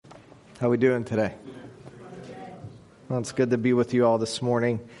How are we doing today? Well, it's good to be with you all this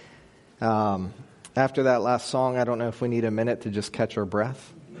morning. After that last song, I don't know if we need a minute to just catch our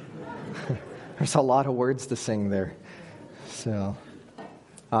breath. There's a lot of words to sing there. So,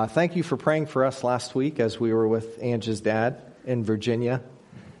 thank you for praying for us last week as we were with Angie's dad in Virginia.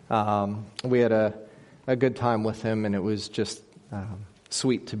 We had a good time with him, and it was just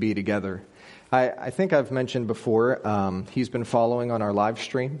sweet to be together. I think I've mentioned before, he's been following on our live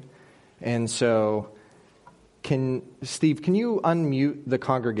stream. And so, Steve, can you unmute the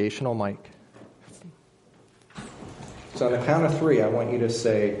congregational mic? So on the count of 3, I want you to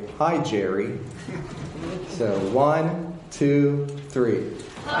say, "Hi, Jerry." So 1, 2, 3.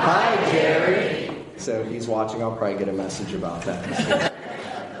 "Hi, Jerry." So he's watching. I'll probably get a message about that.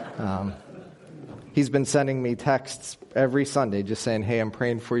 He's been sending me texts every Sunday just saying, "Hey, I'm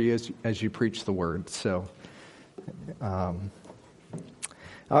praying for you as you preach the word." So, all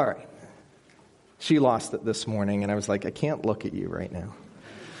right. She lost it this morning, and I was like, I can't look at you right now.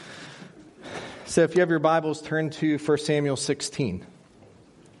 So if you have your Bibles, turn to 1 Samuel 16.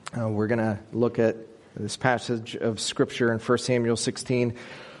 We're going to look at this passage of Scripture in 1 Samuel 16.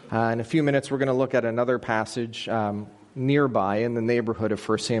 In a few minutes, we're going to look at another passage nearby in the neighborhood of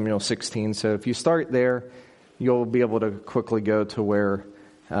 1 Samuel 16. So if you start there, you'll be able to quickly go to where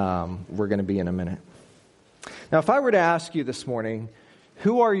we're going to be in a minute. Now, if I were to ask you this morning,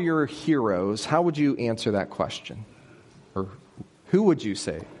 who are your heroes? How would you answer that question? Or who would you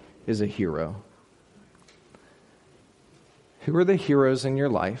say is a hero? Who are the heroes in your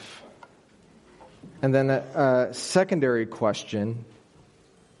life? And then a secondary question,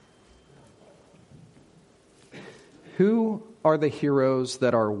 who are the heroes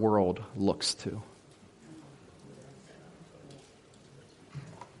that our world looks to?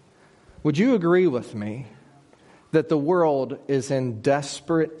 Would you agree with me that the world is in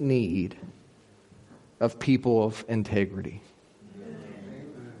desperate need of people of integrity?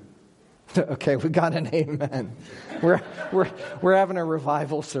 Okay, we got an amen. We're having a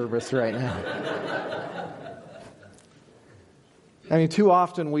revival service right now. I mean, too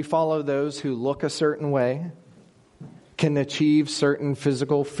often we follow those who look a certain way, can achieve certain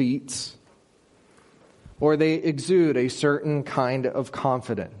physical feats, or they exude a certain kind of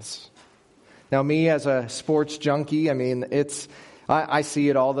confidence. Now, me as a sports junkie, I mean, I see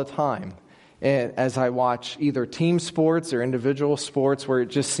it all the time. As I watch either team sports or individual sports, where it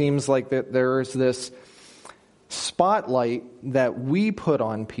just seems like that there is this spotlight that we put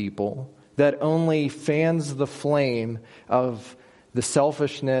on people that only fans the flame of the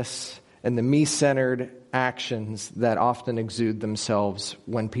selfishness and the me-centered actions that often exude themselves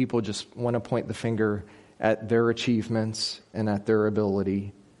when people just want to point the finger at their achievements and at their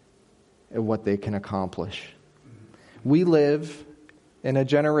ability and what they can accomplish. We live in a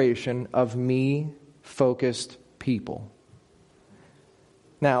generation of me-focused people.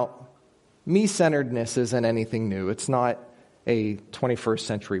 Now, me-centeredness isn't anything new. It's not a 21st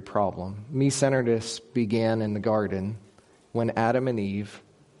century problem. Me-centeredness began in the garden when Adam and Eve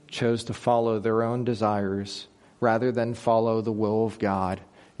chose to follow their own desires rather than follow the will of God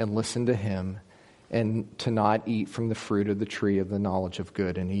and listen to Him and to not eat from the fruit of the tree of the knowledge of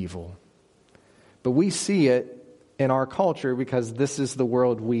good and evil. But we see it in our culture because this is the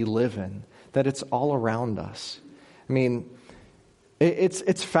world we live in, that it's all around us. I mean,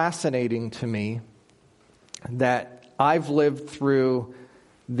 it's fascinating to me that I've lived through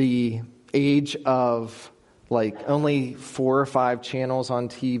the age of like only 4 or 5 channels on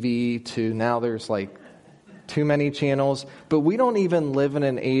TV to now there's like too many channels. But we don't even live in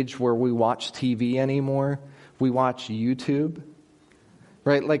an age where we watch TV anymore. We watch YouTube.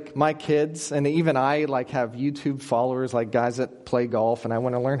 Right, like my kids, and even I have YouTube followers, like guys that play golf, and I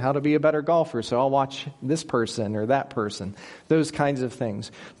want to learn how to be a better golfer, so I'll watch this person or that person, those kinds of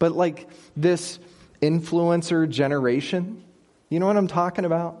things. But like this influencer generation, you know what I'm talking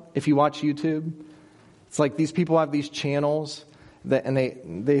about? If you watch YouTube, it's like these people have these channels, and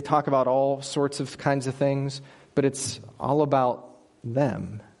they talk about all sorts of kinds of things, but it's all about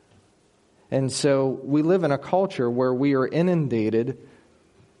them. And so we live in a culture where we are inundated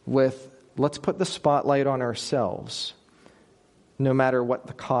with, let's put the spotlight on ourselves, no matter what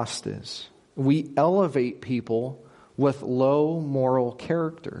the cost is. We elevate people with low moral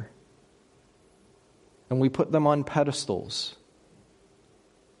character, and we put them on pedestals.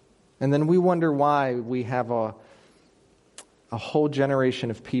 And then we wonder why we have a whole generation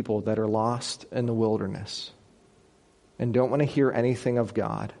of people that are lost in the wilderness and don't want to hear anything of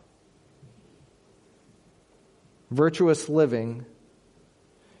God. Virtuous living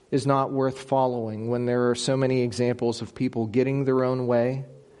is not worth following when there are so many examples of people getting their own way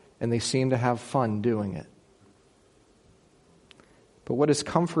and they seem to have fun doing it. But what is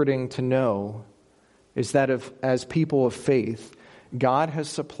comforting to know is that as people of faith, God has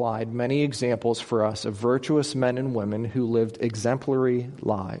supplied many examples for us of virtuous men and women who lived exemplary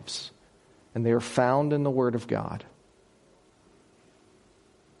lives, and they are found in the Word of God.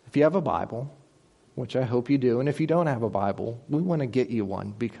 If you have a Bible, which I hope you do, and if you don't have a Bible, we want to get you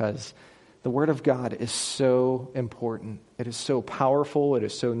one, because the Word of God is so important. It is so powerful. It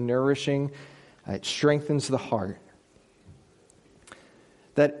is so nourishing. It strengthens the heart.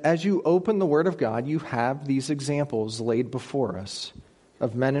 That as you open the Word of God, you have these examples laid before us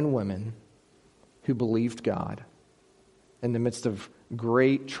of men and women who believed God in the midst of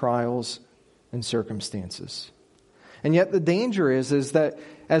great trials and circumstances. And yet the danger is that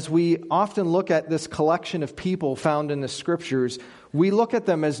as we often look at this collection of people found in the Scriptures, we look at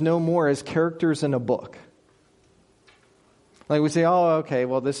them as no more as characters in a book. Like we say, oh, okay,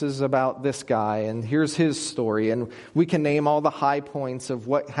 well, this is about this guy, and here's his story. And we can name all the high points of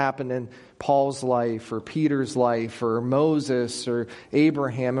what happened in Paul's life, or Peter's life, or Moses, or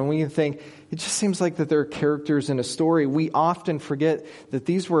Abraham. And when you think, it just seems like that they're characters in a story, we often forget that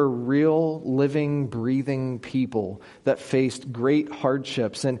these were real, living, breathing people that faced great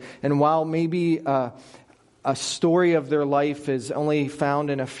hardships. And while maybe a story of their life is only found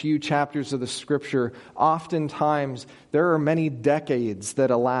in a few chapters of the Scripture, oftentimes there are many decades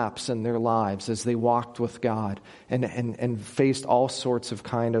that elapse in their lives as they walked with God and faced all sorts of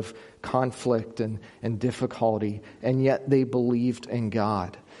kind of conflict and difficulty, and yet they believed in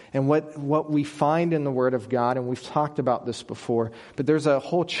God. And what we find in the Word of God, and we've talked about this before, but there's a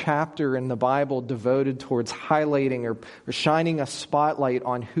whole chapter in the Bible devoted towards highlighting or shining a spotlight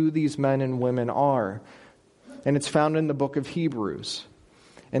on who these men and women are. And it's found in the book of Hebrews.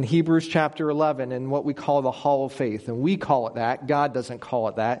 In Hebrews chapter 11, in what we call the Hall of Faith. And we call it that. God doesn't call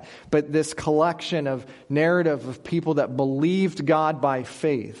it that. But this collection of narrative of people that believed God by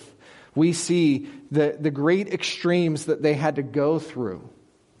faith. We see the great extremes that they had to go through.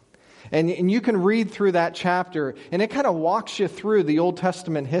 And you can read through that chapter, and it kind of walks you through the Old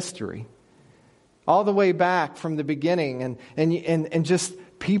Testament history. All the way back from the beginning. And just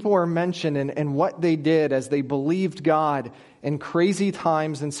people are mentioned and what they did as they believed God in crazy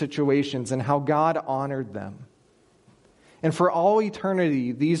times and situations, and how God honored them. And for all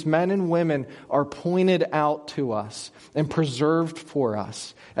eternity, these men and women are pointed out to us and preserved for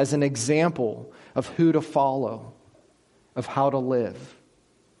us as an example of who to follow, of how to live.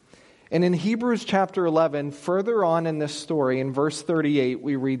 And in Hebrews chapter 11, further on in this story, in verse 38,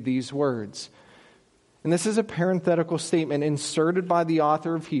 we read these words. And this is a parenthetical statement inserted by the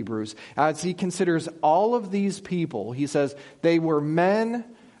author of Hebrews. As he considers all of these people, he says, they were men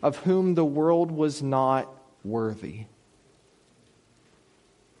of whom the world was not worthy.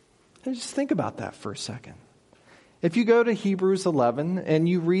 And just think about that for a second. If you go to Hebrews 11 and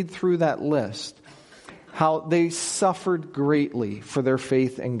you read through that list, how they suffered greatly for their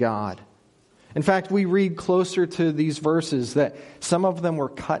faith in God. In fact, we read closer to these verses that some of them were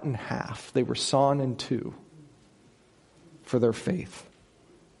cut in half. They were sawn in two for their faith.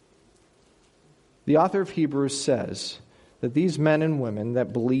 The author of Hebrews says that these men and women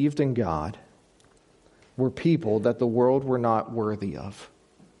that believed in God were people that the world were not worthy of.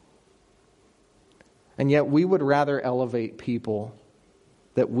 And yet we would rather elevate people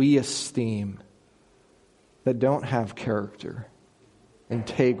that we esteem, that don't have character,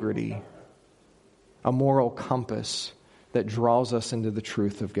 integrity, a moral compass that draws us into the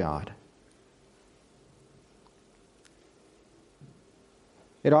truth of God.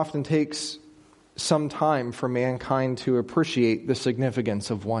 It often takes some time for mankind to appreciate the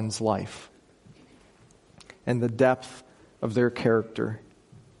significance of one's life and the depth of their character.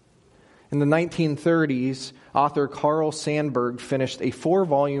 In the 1930s, author Carl Sandburg finished a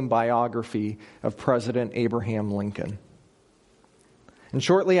 4-volume biography of President Abraham Lincoln. And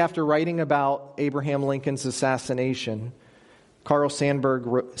shortly after writing about Abraham Lincoln's assassination, Carl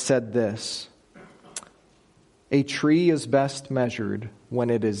Sandburg said this: "A tree is best measured when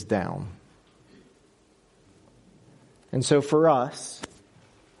it is down." And so for us,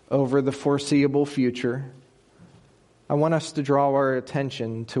 over the foreseeable future, I want us to draw our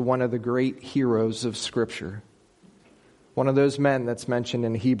attention to one of the great heroes of Scripture, one of those men that's mentioned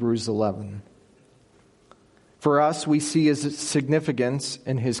in Hebrews 11. For us, we see his significance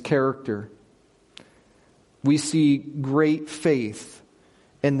in his character. We see great faith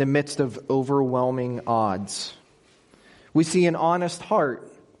in the midst of overwhelming odds. We see an honest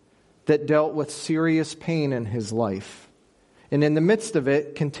heart that dealt with serious pain in his life. And in the midst of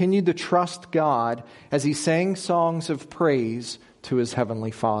it, continued to trust God as he sang songs of praise to his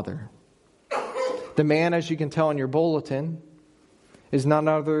heavenly Father. The man, as you can tell in your bulletin, is none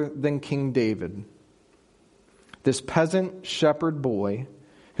other than King David. This peasant shepherd boy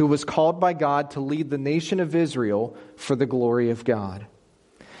who was called by God to lead the nation of Israel for the glory of God.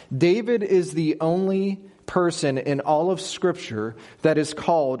 David is the only person in all of Scripture that is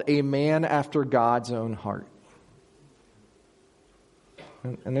called a man after God's own heart.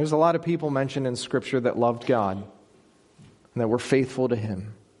 And there's a lot of people mentioned in Scripture that loved God and that were faithful to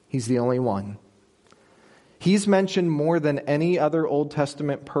Him. He's the only one. He's mentioned more than any other Old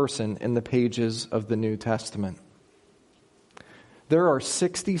Testament person in the pages of the New Testament. There are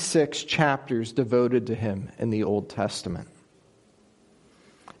 66 chapters devoted to him in the Old Testament.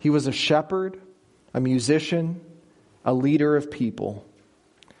 He was a shepherd, a musician, a leader of people.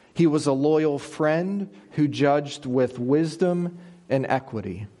 He was a loyal friend who judged with wisdom and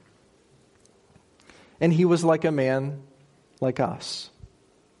equity. And he was like a man like us,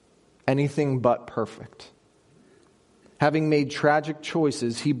 anything but perfect. Having made tragic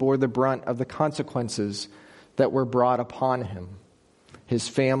choices, he bore the brunt of the consequences that were brought upon him, his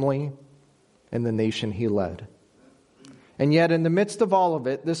family, and the nation he led. And yet, in the midst of all of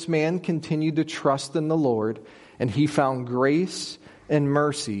it, this man continued to trust in the Lord, and he found grace and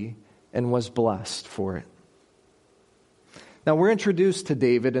mercy and was blessed for it. Now, we're introduced to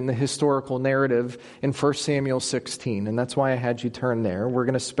David in the historical narrative in 1 Samuel 16, and that's why I had you turn there. We're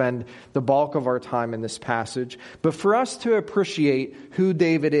going to spend the bulk of our time in this passage. But for us to appreciate who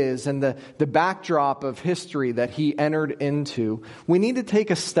David is and the backdrop of history that he entered into, we need to take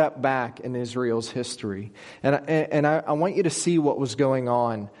a step back in Israel's history. And I want you to see what was going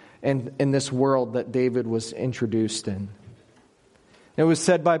on in this world that David was introduced in. It was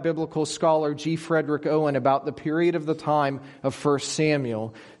said by biblical scholar G. Frederick Owen about the period of the time of 1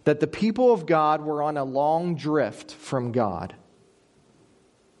 Samuel that the people of God were on a long drift from God.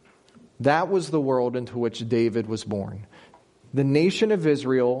 That was the world into which David was born. The nation of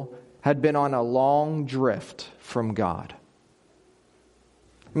Israel had been on a long drift from God.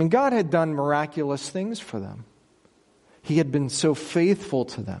 I mean, God had done miraculous things for them. He had been so faithful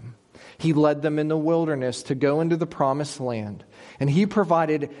to them. He led them in the wilderness to go into the promised land. And he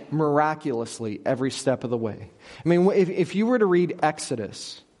provided miraculously every step of the way. I mean, if you were to read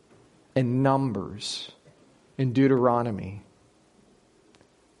Exodus and Numbers and Deuteronomy,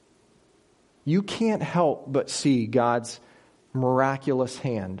 you can't help but see God's miraculous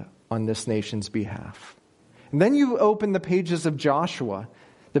hand on this nation's behalf. And then you open the pages of Joshua,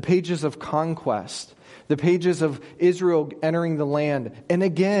 the pages of conquest, the pages of Israel entering the land. And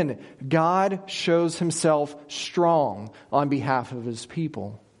again, God shows himself strong on behalf of his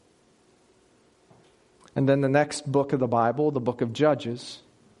people. And then the next book of the Bible, the book of Judges,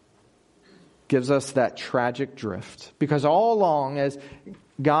 gives us that tragic drift. Because all along, as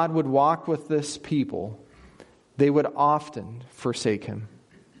God would walk with this people, they would often forsake him.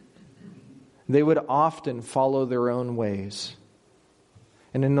 They would often follow their own ways.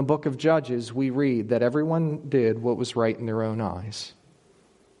 And in the book of Judges, we read that everyone did what was right in their own eyes.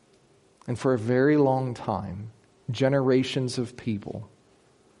 And for a very long time, generations of people,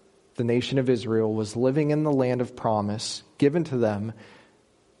 the nation of Israel was living in the land of promise given to them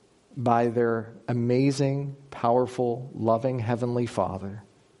by their amazing, powerful, loving Heavenly Father.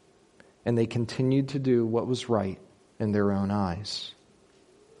 And they continued to do what was right in their own eyes.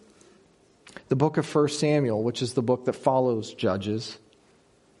 The book of 1 Samuel, which is the book that follows Judges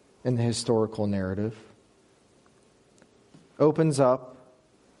in the historical narrative, opens up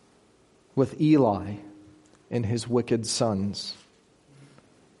with Eli and his wicked sons.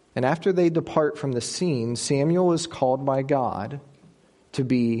 And after they depart from the scene, Samuel is called by God to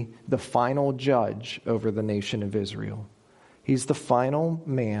be the final judge over the nation of Israel. He's the final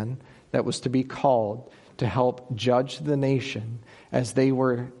man that was to be called to help judge the nation as they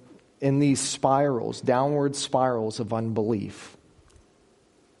were in these spirals, downward spirals of unbelief.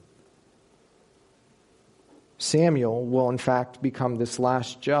 Samuel will in fact become this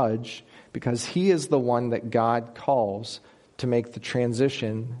last judge because he is the one that God calls to make the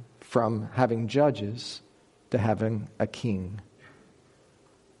transition from having judges to having a king.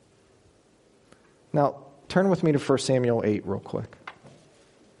 Now, turn with me to 1 Samuel 8 real quick.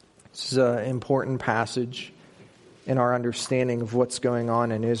 This is an important passage in our understanding of what's going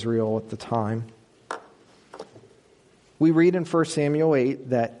on in Israel at the time. We read in 1 Samuel 8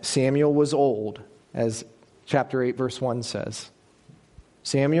 that Samuel was old, as chapter 8 verse 1 says.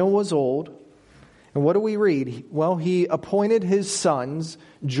 Samuel was old. And what do we read? Well, he appointed his sons,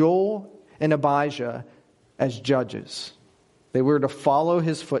 Joel and Abijah, as judges. They were to follow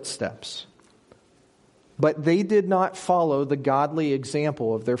his footsteps. But they did not follow the godly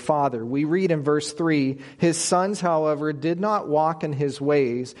example of their father. We read in verse 3, his sons, however, did not walk in his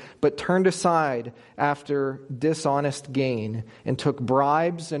ways, but turned aside after dishonest gain and took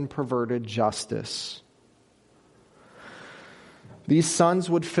bribes and perverted justice. These sons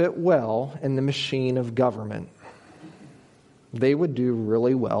would fit well in the machine of government. They would do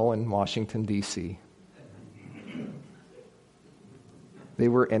really well in Washington, D.C. They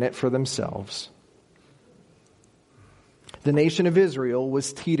were in it for themselves. The nation of Israel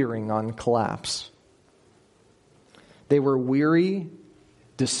was teetering on collapse. They were weary,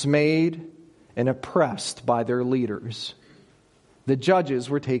 dismayed, and oppressed by their leaders. The judges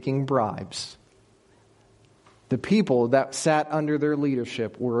were taking bribes. The people that sat under their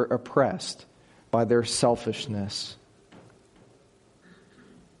leadership were oppressed by their selfishness.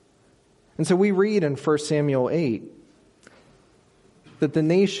 And so we read in 1 Samuel 8 that the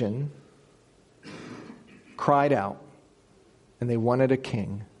nation cried out and they wanted a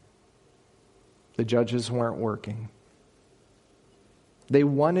king. The judges weren't working. They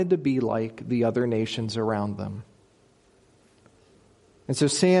wanted to be like the other nations around them. And so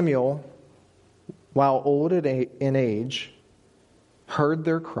Samuel, while old in age, heard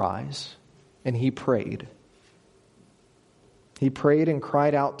their cries and he prayed. He prayed and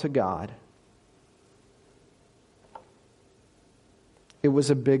cried out to God. It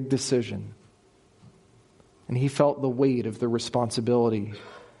was a big decision. And he felt the weight of the responsibility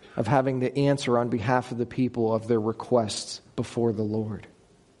of having to answer on behalf of the people of their requests before the Lord.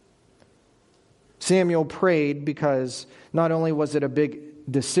 Samuel prayed because not only was it a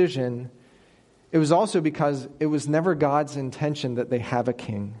big decision, it was also because it was never God's intention that they have a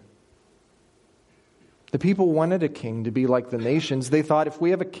king. The people wanted a king to be like the nations. They thought if we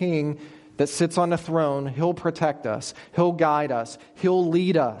have a king that sits on a throne, he'll protect us, he'll guide us, he'll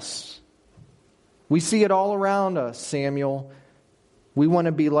lead us. We see it all around us, Samuel. We want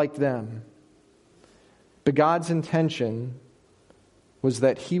to be like them. But God's intention was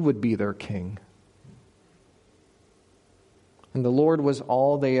that he would be their king. And the Lord was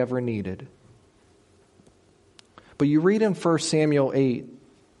all they ever needed. But you read in 1 Samuel 8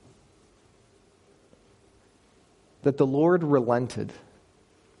 that the Lord relented.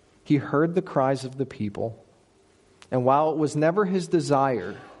 He heard the cries of the people. And while it was never his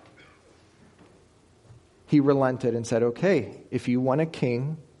desire, he relented and said, okay, if you want a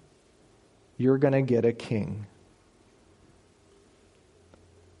king, you're going to get a king.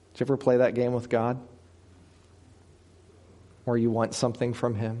 Did you ever play that game with God? Where you want something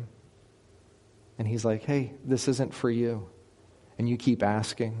from him, and he's like, hey, this isn't for you. And you keep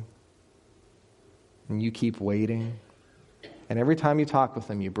asking, and you keep waiting. And every time you talk with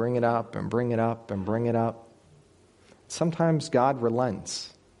him, you bring it up and bring it up and bring it up. Sometimes God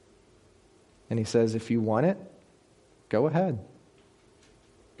relents. And he says, if you want it, go ahead.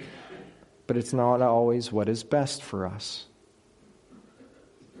 But it's not always what is best for us.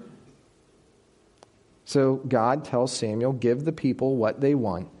 So God tells Samuel, give the people what they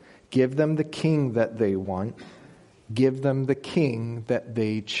want. Give them the king that they want. Give them the king that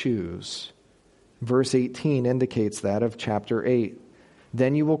they choose. Verse 18 indicates that of chapter 8.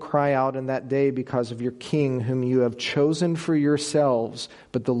 Then you will cry out in that day because of your king whom you have chosen for yourselves,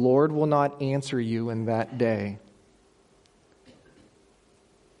 but the Lord will not answer you in that day.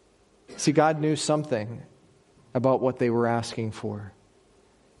 See, God knew something about what they were asking for.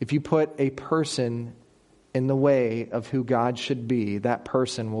 If you put a person in the way of who God should be, that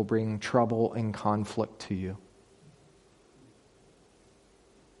person will bring trouble and conflict to you.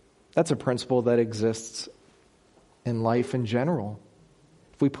 That's a principle that exists in life in general.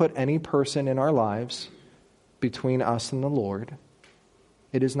 If we put any person in our lives between us and the Lord,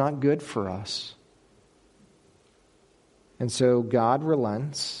 it is not good for us. And so God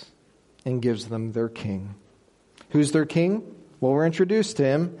relents and gives them their king. Who's their king? Well, we're introduced to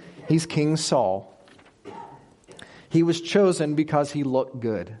him. He's King Saul. He was chosen because he looked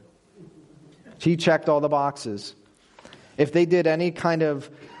good. He checked all the boxes. If they did any kind of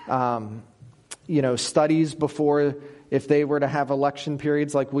studies before, if they were to have election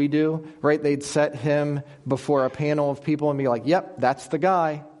periods like we do, right, they'd set him before a panel of people and be like, yep, that's the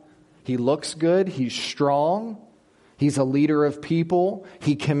guy. He looks good. He's strong. He's a leader of people.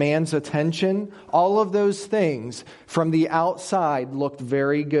 He commands attention. All of those things from the outside looked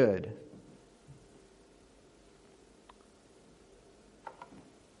very good.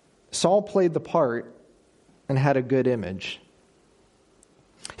 Saul played the part and had a good image.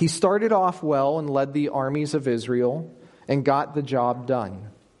 He started off well and led the armies of Israel and got the job done.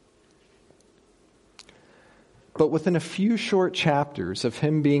 But within a few short chapters of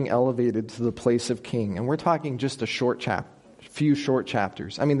him being elevated to the place of king, and we're talking just a few short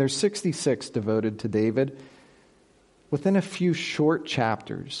chapters. I mean, there's 66 devoted to David. Within a few short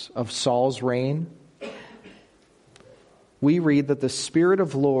chapters of Saul's reign, we read that the Spirit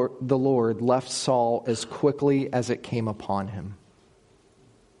of the Lord left Saul as quickly as it came upon him.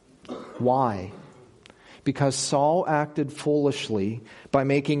 Why? Because Saul acted foolishly by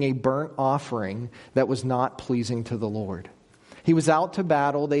making a burnt offering that was not pleasing to the Lord. He was out to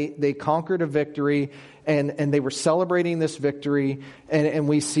battle. They conquered a victory, and they were celebrating this victory. And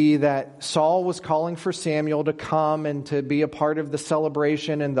we see that Saul was calling for Samuel to come and to be a part of the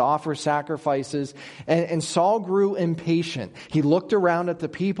celebration and to offer sacrifices. And Saul grew impatient. He looked around at the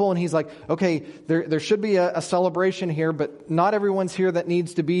people and he's like, okay, there should be a celebration here, but not everyone's here that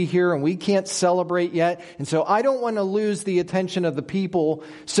needs to be here, and we can't celebrate yet. And so I don't want to lose the attention of the people,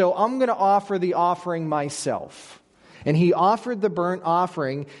 so I'm going to offer the offering myself. And he offered the burnt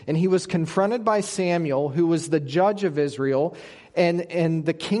offering, and he was confronted by Samuel, who was the judge of Israel, and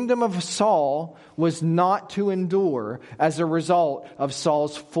the kingdom of Saul was not to endure as a result of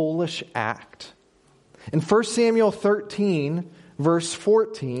Saul's foolish act. In 1 Samuel 13, verse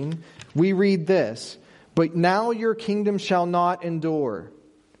 14, we read this, "But now your kingdom shall not endure.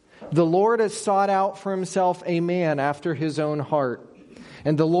 The Lord has sought out for himself a man after his own heart.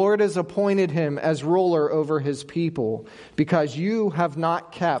 And the Lord has appointed him as ruler over his people, because you have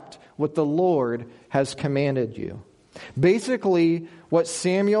not kept what the Lord has commanded you." Basically, what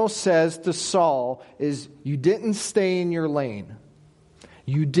Samuel says to Saul is, you didn't stay in your lane.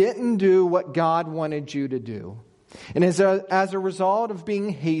 You didn't do what God wanted you to do. And as a result of being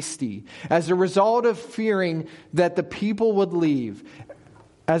hasty, as a result of fearing that the people would leave,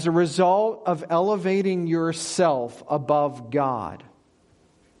 as a result of elevating yourself above God,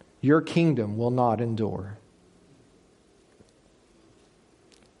 your kingdom will not endure.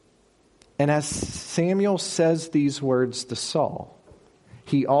 And as Samuel says these words to Saul,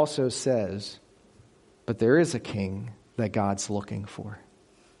 he also says, but there is a king that God's looking for.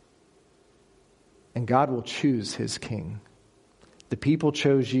 And God will choose his king. The people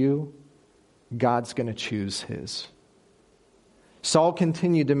chose you, God's going to choose his. Saul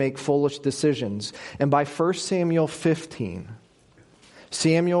continued to make foolish decisions. And by 1 Samuel 15,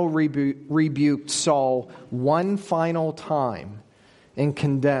 Samuel rebuked Saul one final time and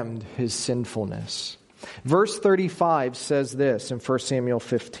condemned his sinfulness. Verse 35 says this in 1 Samuel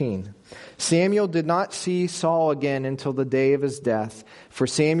 15. "Samuel did not see Saul again until the day of his death, for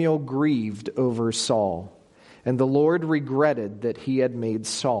Samuel grieved over Saul, and the Lord regretted that he had made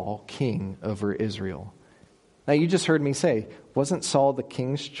Saul king over Israel." Now you just heard me say, wasn't Saul the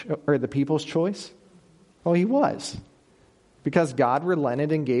the people's choice? Well, he was. Because God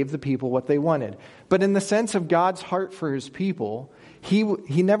relented and gave the people what they wanted. But in the sense of God's heart for his people, he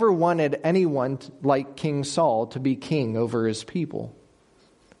never wanted anyone like King Saul to be king over his people.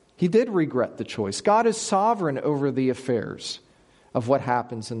 He did regret the choice. God is sovereign over the affairs of what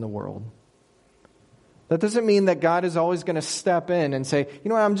happens in the world. That doesn't mean that God is always going to step in and say, you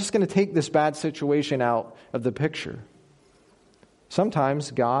know what, I'm just going to take this bad situation out of the picture. Sometimes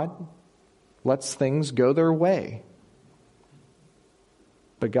God lets things go their way.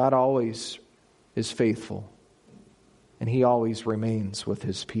 But God always is faithful, and he always remains with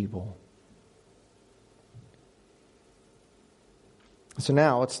his people. So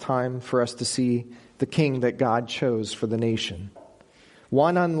now it's time for us to see the king that God chose for the nation.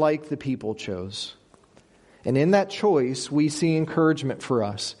 One unlike the people chose. And in that choice, we see encouragement for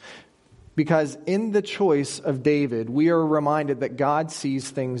us. Because in the choice of David, we are reminded that God sees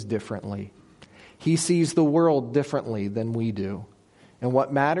things differently. He sees the world differently than we do. And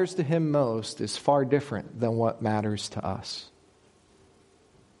what matters to him most is far different than what matters to us.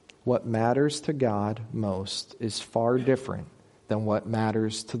 What matters to God most is far different than what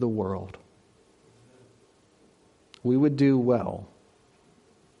matters to the world. We would do well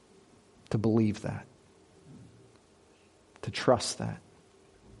to believe that, to trust that.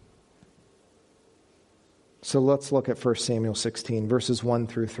 So let's look at 1 Samuel 16, verses 1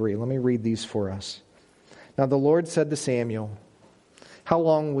 through 3. Let me read these for us. "Now the Lord said to Samuel, 'How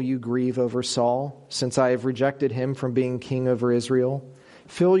long will you grieve over Saul, since I have rejected him from being king over Israel?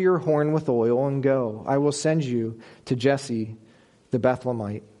 Fill your horn with oil and go. I will send you to Jesse the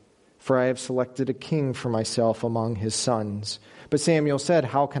Bethlehemite, for I have selected a king for myself among his sons.' But Samuel said,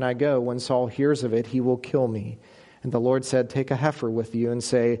 'How can I go? When Saul hears of it, he will kill me.' And the Lord said, 'Take a heifer with you and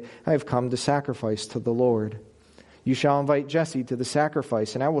say, I have come to sacrifice to the Lord. You shall invite Jesse to the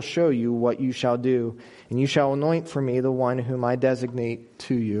sacrifice, and I will show you what you shall do. And you shall anoint for me the one whom I designate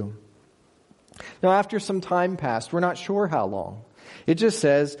to you.' Now, after some time passed, we're not sure how long. It just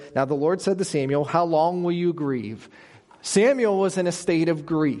says, now the Lord said to Samuel, how long will you grieve? Samuel was in a state of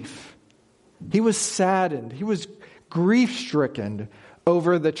grief. He was saddened. He was grief-stricken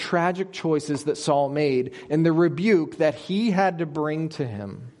over the tragic choices that Saul made and the rebuke that he had to bring to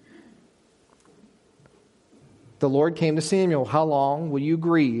him. The Lord came to Samuel, how long will you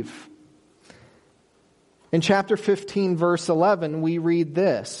grieve? In chapter 15, verse 11, we read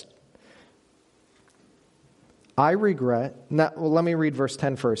this. Let me read verse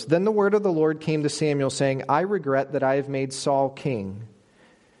 10 first. Then the word of the Lord came to Samuel, saying, I regret that I have made Saul king,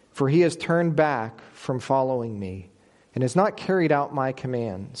 for he has turned back from following me and has not carried out my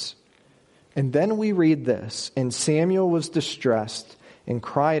commands. And then we read this, and Samuel was distressed and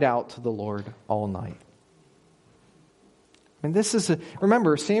cried out to the Lord all night. And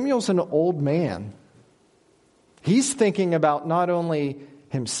remember, Samuel's an old man. He's thinking about not only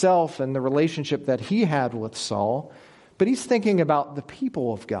himself and the relationship that he had with Saul, but he's thinking about the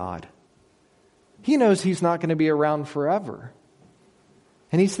people of God. He knows he's not going to be around forever.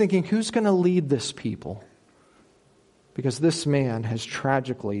 And he's thinking, who's going to lead this people? Because this man has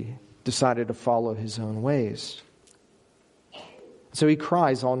tragically decided to follow his own ways. So he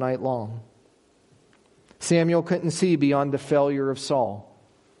cries all night long. Samuel couldn't see beyond the failure of Saul.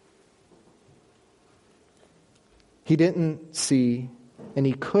 He didn't see, and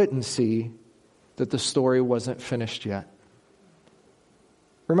he couldn't see, that the story wasn't finished yet.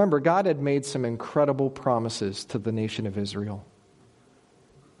 Remember, God had made some incredible promises to the nation of Israel.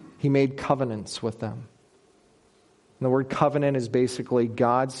 He made covenants with them. And the word covenant is basically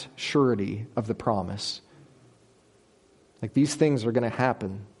God's surety of the promise. Like, these things are going to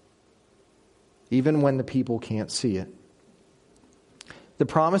happen, even when the people can't see it. The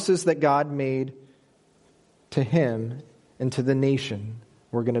promises that God made to him and to the nation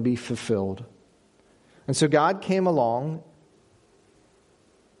were going to be fulfilled. And so God came along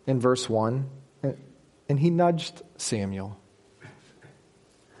in verse 1, and he nudged Samuel.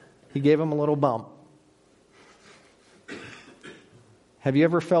 He gave him a little bump. Have you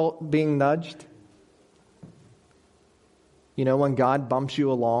ever felt being nudged? You know, when God bumps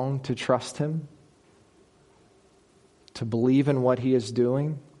you along to trust him, to believe in what he is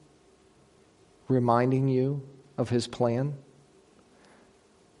doing, reminding you of his plan.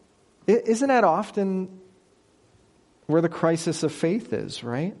 Isn't that often where the crisis of faith is,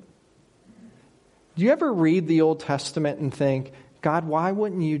 right? Do you ever read the Old Testament and think, God, why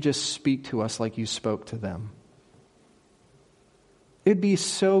wouldn't you just speak to us like you spoke to them? It'd be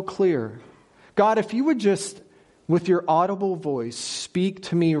so clear. God, if you would just, with your audible voice, speak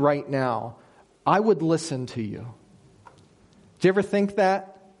to me right now, I would listen to you. Do you ever think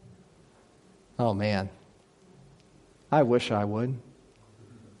that? Oh man, I wish I would.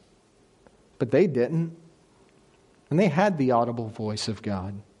 But they didn't. And they had the audible voice of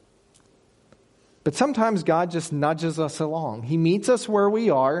God. But sometimes God just nudges us along. He meets us where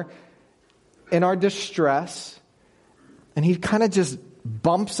we are in our distress, and he kind of just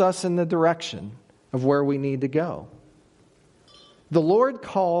bumps us in the direction of where we need to go. The Lord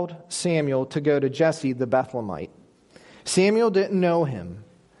called Samuel to go to Jesse the Bethlehemite. Samuel didn't know him,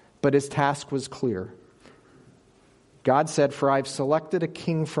 but his task was clear. God said, "For I've selected a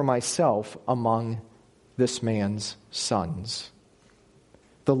king for myself among this man's sons."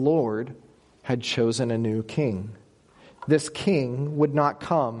 The Lord had chosen a new king. This king would not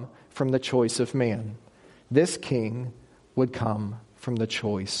come from the choice of man. This king would come from the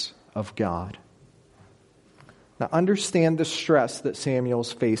choice of God. Now understand the stress that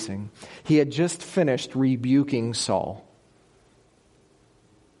Samuel's facing. He had just finished rebuking Saul.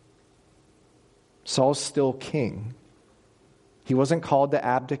 Saul's still king. He wasn't called to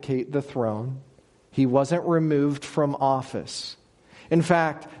abdicate the throne. He wasn't removed from office. In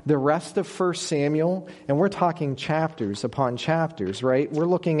fact, the rest of 1 Samuel, and we're talking chapters upon chapters, right? We're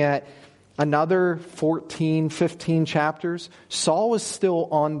looking at another 14, 15 chapters. Saul was still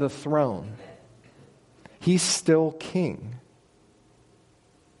on the throne. He's still king.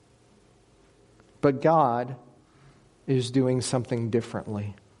 But God is doing something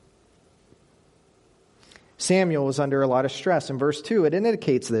differently. Samuel was under a lot of stress. In verse 2, it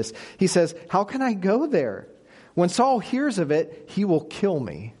indicates this. He says, "How can I go there? When Saul hears of it, he will kill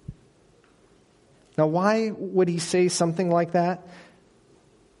me." Now, why would he say something like that?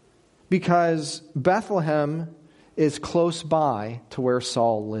 Because Bethlehem is close by to where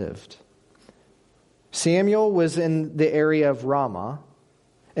Saul lived. Samuel was in the area of Ramah,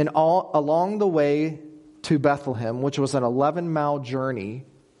 and all along the way to Bethlehem, which was an 11-mile journey,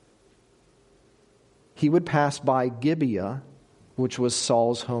 he would pass by Gibeah, which was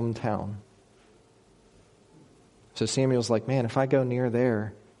Saul's hometown. So Samuel's like, man, if I go near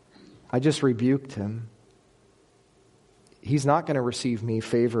there, I just rebuked him. He's not going to receive me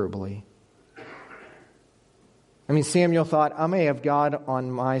favorably. I mean, Samuel thought, I may have God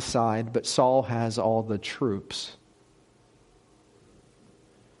on my side, but Saul has all the troops.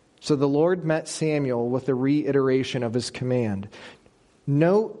 So the Lord met Samuel with a reiteration of his command.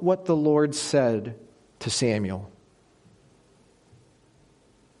 Note what the Lord said to Samuel.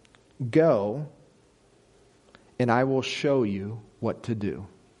 Go, and I will show you what to do.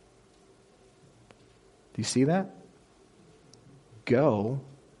 Do you see that? Go,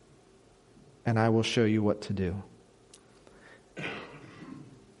 and I will show you what to do.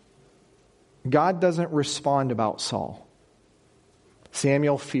 God doesn't respond about Saul.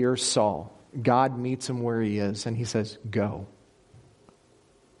 Samuel fears Saul. God meets him where he is, and he says, go.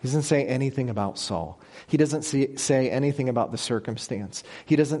 He doesn't say anything about Saul. He doesn't say anything about the circumstance.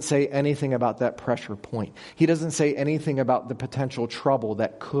 He doesn't say anything about that pressure point. He doesn't say anything about the potential trouble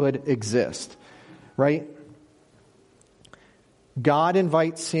that could exist. Right? God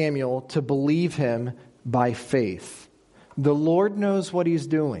invites Samuel to believe him by faith. The Lord knows what he's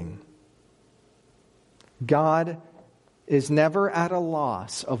doing. God is never at a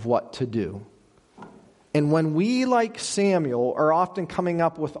loss of what to do. And when we, like Samuel, are often coming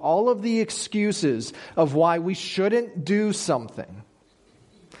up with all of the excuses of why we shouldn't do something,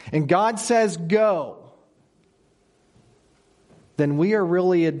 and God says, go, then we are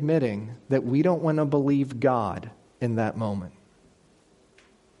really admitting that we don't want to believe God in that moment.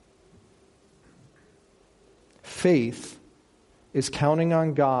 Faith is counting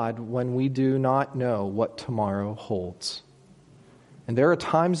on God when we do not know what tomorrow holds. And there are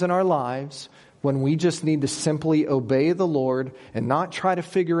times in our lives when we just need to simply obey the Lord and not try to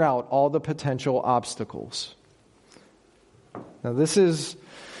figure out all the potential obstacles. Now, this is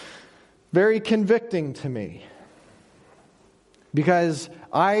very convicting to me because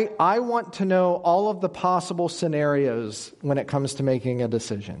I want to know all of the possible scenarios when it comes to making a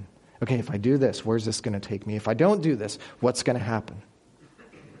decision. Okay, if I do this, where's this going to take me? If I don't do this, what's going to happen?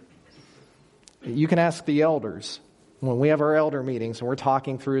 You can ask the elders. When we have our elder meetings and we're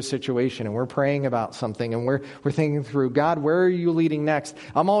talking through a situation and we're praying about something and we're thinking through, God, where are you leading next?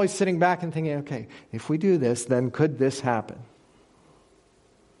 I'm always sitting back and thinking, okay, if we do this, then could this happen?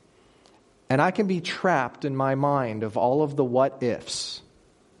 And I can be trapped in my mind of all of the what ifs.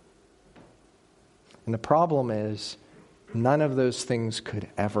 And the problem is, none of those things could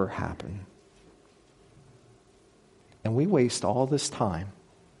ever happen. And we waste all this time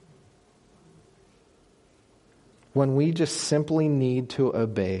when we just simply need to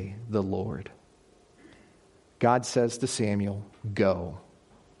obey the Lord. God says to Samuel, go,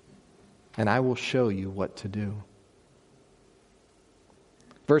 and I will show you what to do.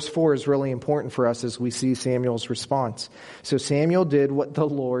 Verse 4 is really important for us as we see Samuel's response. So Samuel did what the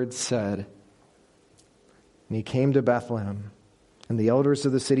Lord said. And he came to Bethlehem, and the elders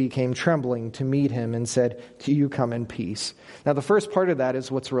of the city came trembling to meet him and said, "Do you come in peace?" Now, the first part of that is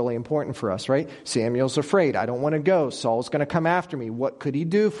what's really important for us, right? Samuel's afraid. I don't want to go. Saul's going to come after me. What could he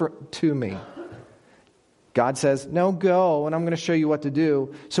do to me? God says, no, go, and I'm going to show you what to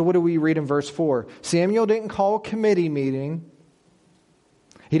do. So what do we read in verse 4? Samuel didn't call a committee meeting.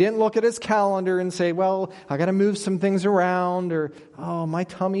 He didn't look at his calendar and say, well, I got to move some things around, or, oh, my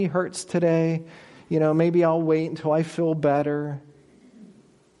tummy hurts today. Maybe I'll wait until I feel better.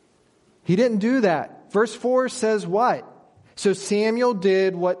 He didn't do that. Verse 4 says what? So Samuel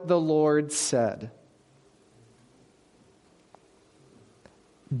did what the Lord said.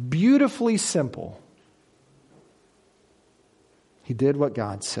 Beautifully simple. He did what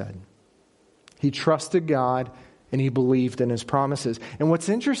God said. He trusted God and he believed in his promises. And what's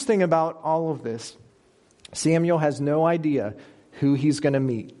interesting about all of this, Samuel has no idea who he's going to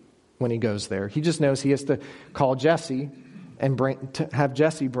meet when he goes there. He just knows he has to call Jesse and have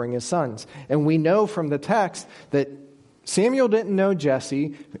Jesse bring his sons. And we know from the text that Samuel didn't know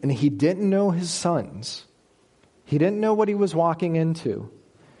Jesse and he didn't know his sons. He didn't know what he was walking into.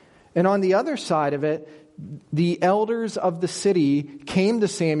 And on the other side of it, the elders of the city came to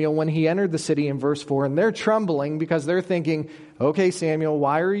Samuel when he entered the city in verse 4, and they're trembling because they're thinking, okay, Samuel,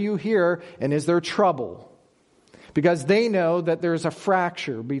 why are you here? And is there trouble? Because they know that there's a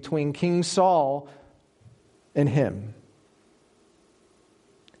fracture between King Saul and him.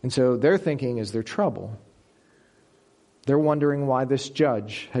 And so they're thinking, is there trouble? They're wondering why this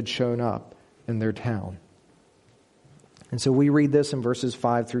judge had shown up in their town. And so we read this in verses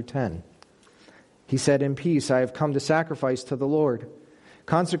 5 through 10. He said, in peace, I have come to sacrifice to the Lord.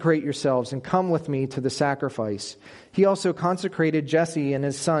 Consecrate yourselves and come with me to the sacrifice. He also consecrated Jesse and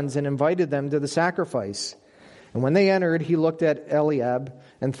his sons and invited them to the sacrifice. And when they entered, he looked at Eliab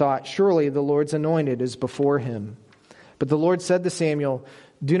and thought, surely the Lord's anointed is before him. But the Lord said to Samuel,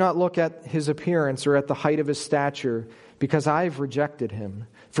 do not look at his appearance or at the height of his stature, because I have rejected him.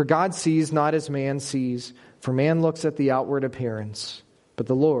 For God sees not as man sees, for man looks at the outward appearance, but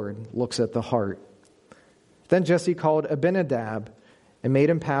the Lord looks at the heart. Then Jesse called Abinadab and made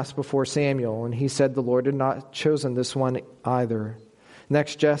him pass before Samuel, and he said, the Lord had not chosen this one either.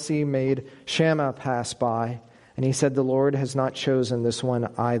 Next Jesse made Shammah pass by, and he said, the Lord has not chosen this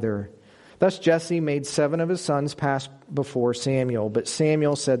one either. Thus Jesse made 7 of his sons pass before Samuel, but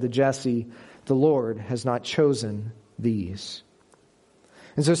Samuel said to Jesse, the Lord has not chosen these.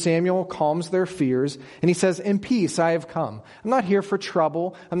 And so Samuel calms their fears, and he says, in peace I have come. I'm not here for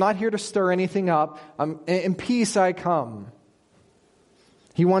trouble. I'm not here to stir anything up. In peace I come.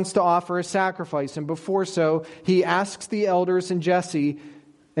 He wants to offer a sacrifice, and before so, he asks the elders and Jesse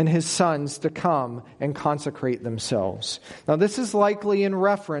and his sons to come and consecrate themselves. Now this is likely in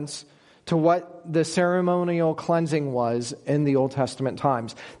reference to what the ceremonial cleansing was in the Old Testament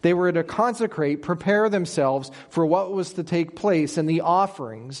times. They were to consecrate, prepare themselves for what was to take place and the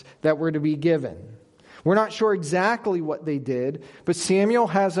offerings that were to be given. We're not sure exactly what they did, but Samuel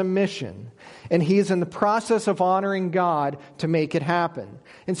has a mission, and he is in the process of honoring God to make it happen.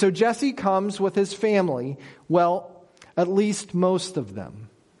 And so Jesse comes with his family, well, at least most of them.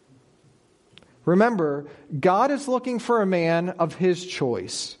 Remember, God is looking for a man of his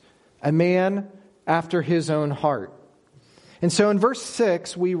choice, a man after his own heart. And so in verse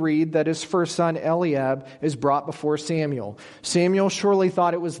 6, we read that his first son Eliab is brought before Samuel. Samuel surely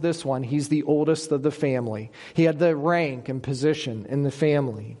thought it was this one. He's the oldest of the family. He had the rank and position in the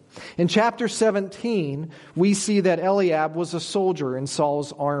family. In chapter 17, we see that Eliab was a soldier in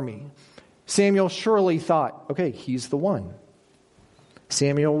Saul's army. Samuel surely thought, okay, he's the one.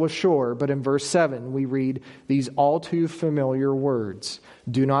 Samuel was sure, but in verse 7, we read these all too familiar words.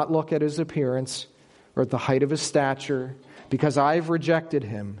 Do not look at his appearance or at the height of his stature, because I have rejected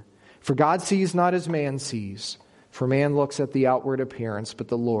him. For God sees not as man sees. For man looks at the outward appearance, but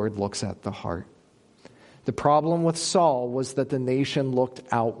the Lord looks at the heart. The problem with Saul was that the nation looked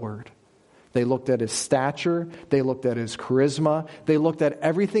outward. They looked at his stature. They looked at his charisma. They looked at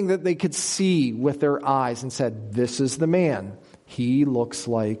everything that they could see with their eyes and said, this is the man. He looks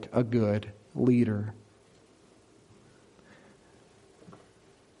like a good leader.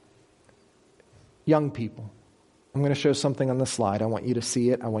 Young people, I'm going to show something on the slide. I want you to see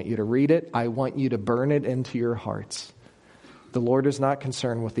it. I want you to read it. I want you to burn it into your hearts. The Lord is not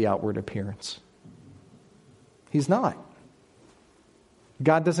concerned with the outward appearance. He's not.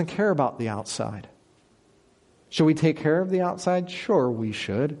 God doesn't care about the outside. Should we take care of the outside? Sure, we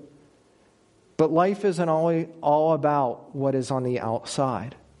should. But life isn't always all about what is on the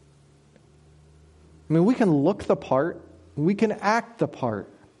outside. I mean, we can look the part. We can act the part.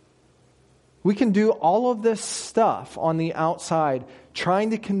 We can do all of this stuff on the outside, trying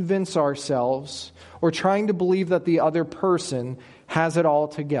to convince ourselves or trying to believe that the other person has it all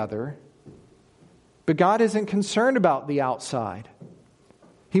together. But God isn't concerned about the outside.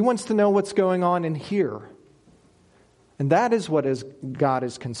 He wants to know what's going on in here. And that is what God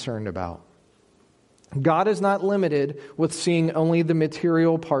is concerned about. God is not limited with seeing only the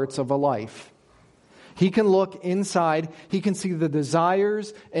material parts of a life. He can look inside. He can see the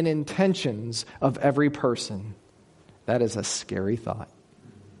desires and intentions of every person. That is a scary thought.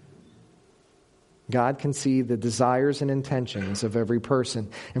 God can see the desires and intentions of every person.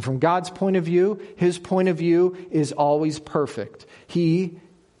 And from God's point of view, his point of view is always perfect. He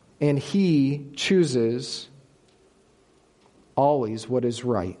chooses always what is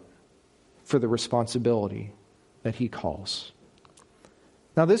right for the responsibility that he calls.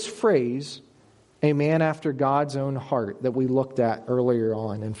 Now this phrase, a man after God's own heart, that we looked at earlier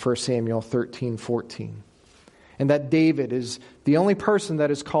on in 1 Samuel 13:14. And that David is the only person that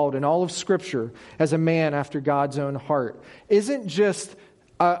is called in all of Scripture as a man after God's own heart, isn't just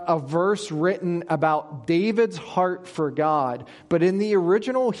a verse written about David's heart for God, but in the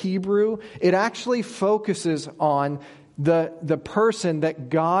original Hebrew, it actually focuses on the person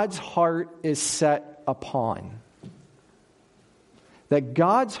that God's heart is set upon. That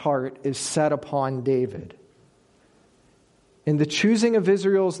God's heart is set upon David. In the choosing of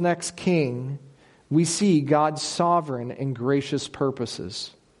Israel's next king, we see God's sovereign and gracious purposes.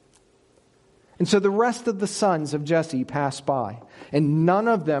 And so the rest of the sons of Jesse pass by, and none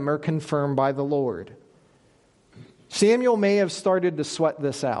of them are confirmed by the Lord. Samuel may have started to sweat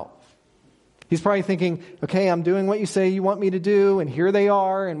this out. He's probably thinking, okay, I'm doing what you say you want me to do, and here they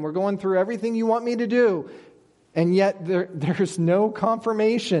are, and we're going through everything you want me to do. And yet there's no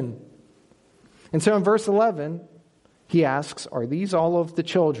confirmation. And so in verse 11, he asks, are these all of the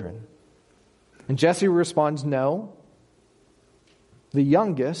children? And Jesse responds, no. The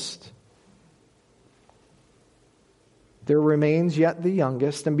youngest, there remains yet the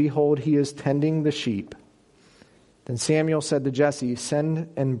youngest, and behold, he is tending the sheep. Then Samuel said to Jesse, send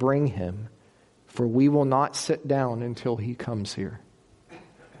and bring him, for we will not sit down until he comes here.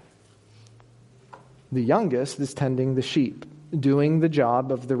 The youngest is tending the sheep, doing the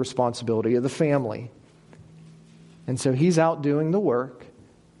job of the responsibility of the family. And so he's out doing the work.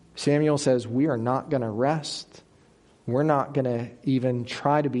 Samuel says, we are not going to rest. We're not going to even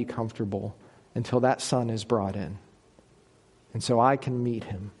try to be comfortable until that son is brought in. And so I can meet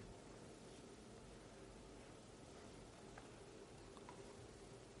him.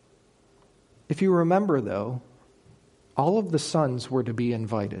 If you remember, though, all of the sons were to be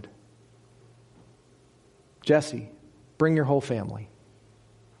invited. Jesse, bring your whole family.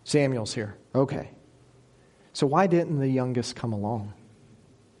 Samuel's here. Okay. So why didn't the youngest come along?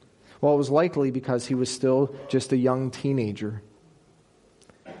 Well, it was likely because he was still just a young teenager.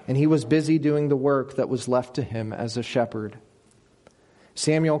 And he was busy doing the work that was left to him as a shepherd.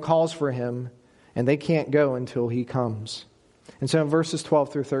 Samuel calls for him, and they can't go until he comes. And so in verses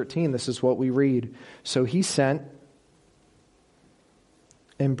 12 through 13, this is what we read. So he sent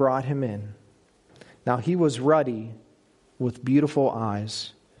and brought him in. Now he was ruddy with beautiful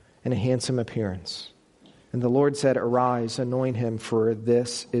eyes and a handsome appearance. And the Lord said, arise, anoint him, for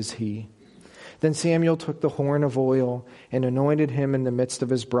this is he. Then Samuel took the horn of oil and anointed him in the midst of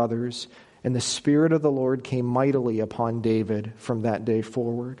his brothers. And the Spirit of the Lord came mightily upon David from that day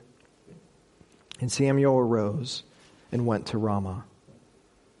forward. And Samuel arose and went to Ramah.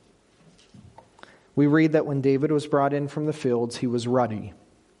 We read that when David was brought in from the fields, he was ruddy,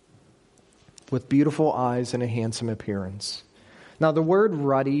 with beautiful eyes and a handsome appearance. Now, the word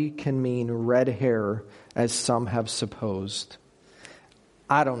ruddy can mean red hair, as some have supposed.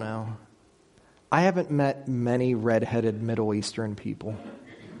 I don't know. I haven't met many red-headed Middle Eastern people.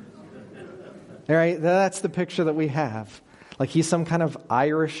 All right, that's the picture that we have. Like he's some kind of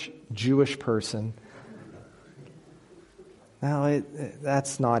Irish Jewish person. No,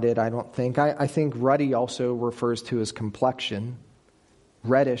 that's not it, I don't think. I think ruddy also refers to his complexion,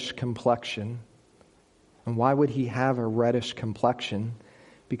 reddish complexion. And why would he have a reddish complexion?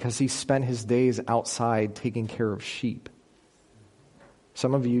 Because he spent his days outside taking care of sheep.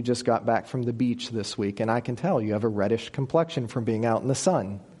 Some of you just got back from the beach this week, and I can tell you have a reddish complexion from being out in the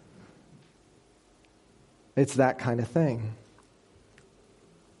sun. It's that kind of thing.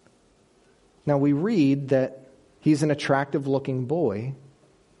 Now we read that he's an attractive-looking boy.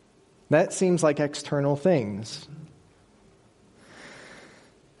 That seems like external things.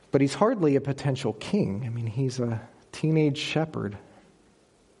 But he's hardly a potential king. I mean, he's a teenage shepherd.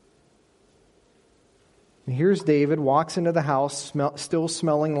 And here's David, walks into the house, still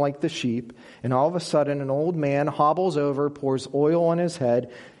smelling like the sheep, and all of a sudden an old man hobbles over, pours oil on his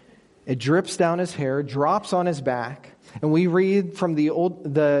head, it drips down his hair, drops on his back. And we read from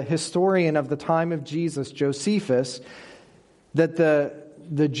the historian of the time of Jesus, Josephus, that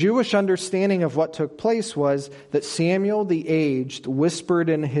the Jewish understanding of what took place was that Samuel the aged whispered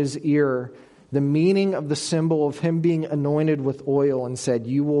in his ear the meaning of the symbol of him being anointed with oil and said,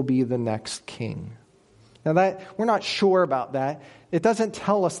 you will be the next king. Now that we're not sure about that. It doesn't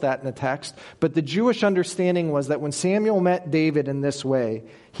tell us that in the text, but the Jewish understanding was that when Samuel met David in this way,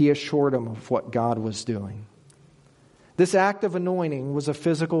 he assured him of what God was doing. This act of anointing was a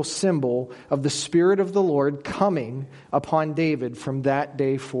physical symbol of the Spirit of the Lord coming upon David from that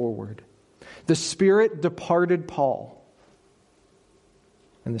day forward. The Spirit departed Paul,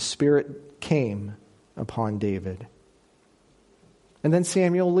 and the Spirit came upon David. And then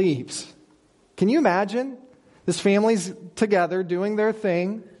Samuel leaves. Can you imagine? This family's together doing their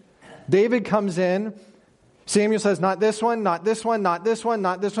thing. David comes in. Samuel says, not this one, not this one, not this one,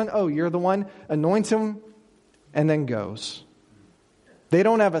 not this one. Oh, you're the one. Anoints him and then goes. They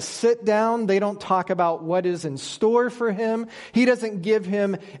don't have a sit down. They don't talk about what is in store for him. He doesn't give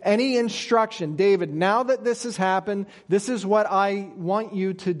him any instruction. David, now that this has happened, this is what I want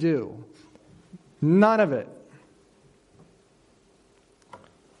you to do. None of it.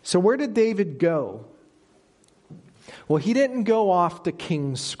 So where did David go? Well, he didn't go off to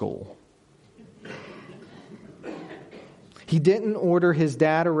king's school. He didn't order his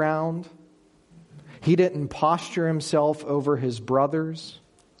dad around. He didn't posture himself over his brothers.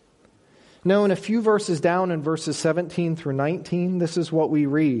 No, in a few verses down in verses 17 through 19, this is what we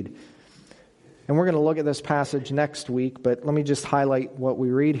read. And we're going to look at this passage next week, but let me just highlight what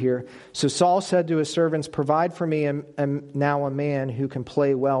we read here. So Saul said to his servants, "Provide for me now a man who can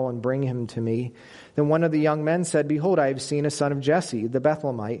play well and bring him to me." Then one of the young men said, "Behold, I have seen a son of Jesse, the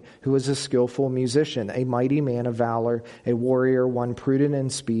Bethlehemite, who is a skillful musician, a mighty man of valor, a warrior, one prudent in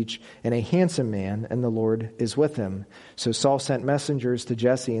speech, and a handsome man, and the Lord is with him." So Saul sent messengers to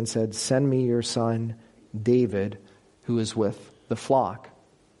Jesse and said, "Send me your son David, who is with the flock."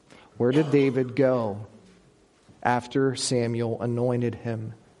 Where did David go after Samuel anointed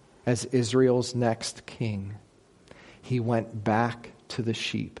him as Israel's next king? He went back to the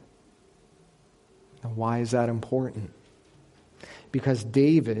sheep. Now, why is that important? Because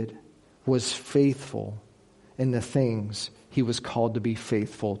David was faithful in the things he was called to be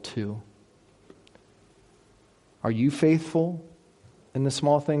faithful to. Are you faithful in the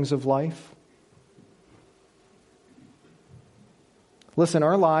small things of life? Listen,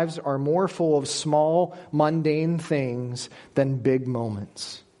 our lives are more full of small, mundane things than big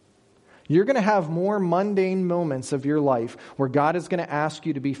moments. You're going to have more mundane moments of your life where God is going to ask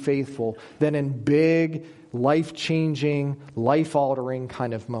you to be faithful than in big, life-changing, life-altering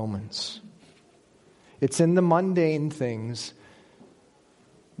kind of moments. It's in the mundane things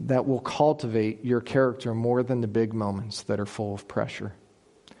that will cultivate your character more than the big moments that are full of pressure.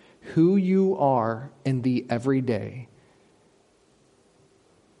 Who you are in the everyday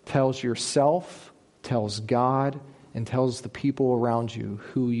tells yourself, tells God, and tells the people around you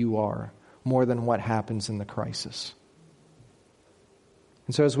who you are more than what happens in the crisis.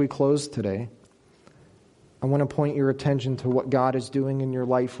 And so as we close today, I want to point your attention to what God is doing in your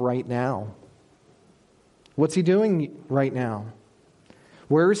life right now. What's He doing right now?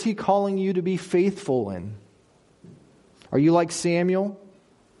 Where is He calling you to be faithful in? Are you like Samuel,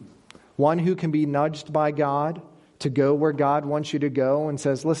 one who can be nudged by God to go where God wants you to go and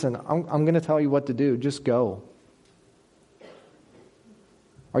says, "Listen, I'm going to tell you what to do. Just go"?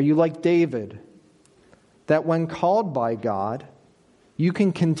 Are you like David, that when called by God, you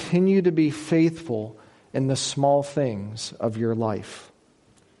can continue to be faithful in the small things of your life?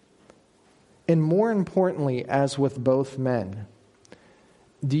 And more importantly, as with both men,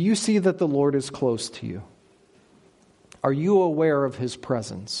 do you see that the Lord is close to you? Are you aware of His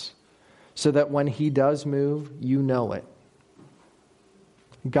presence so that when He does move, you know it?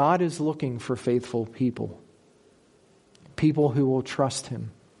 God is looking for faithful people, people who will trust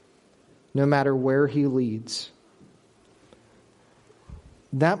Him no matter where He leads.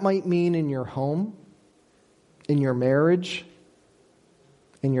 That might mean in your home, in your marriage,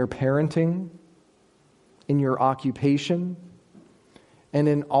 in your parenting, in your occupation, and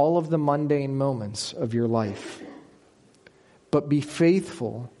in all of the mundane moments of your life. But be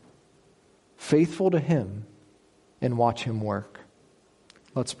faithful to Him, and watch Him work.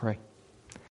 Let's pray.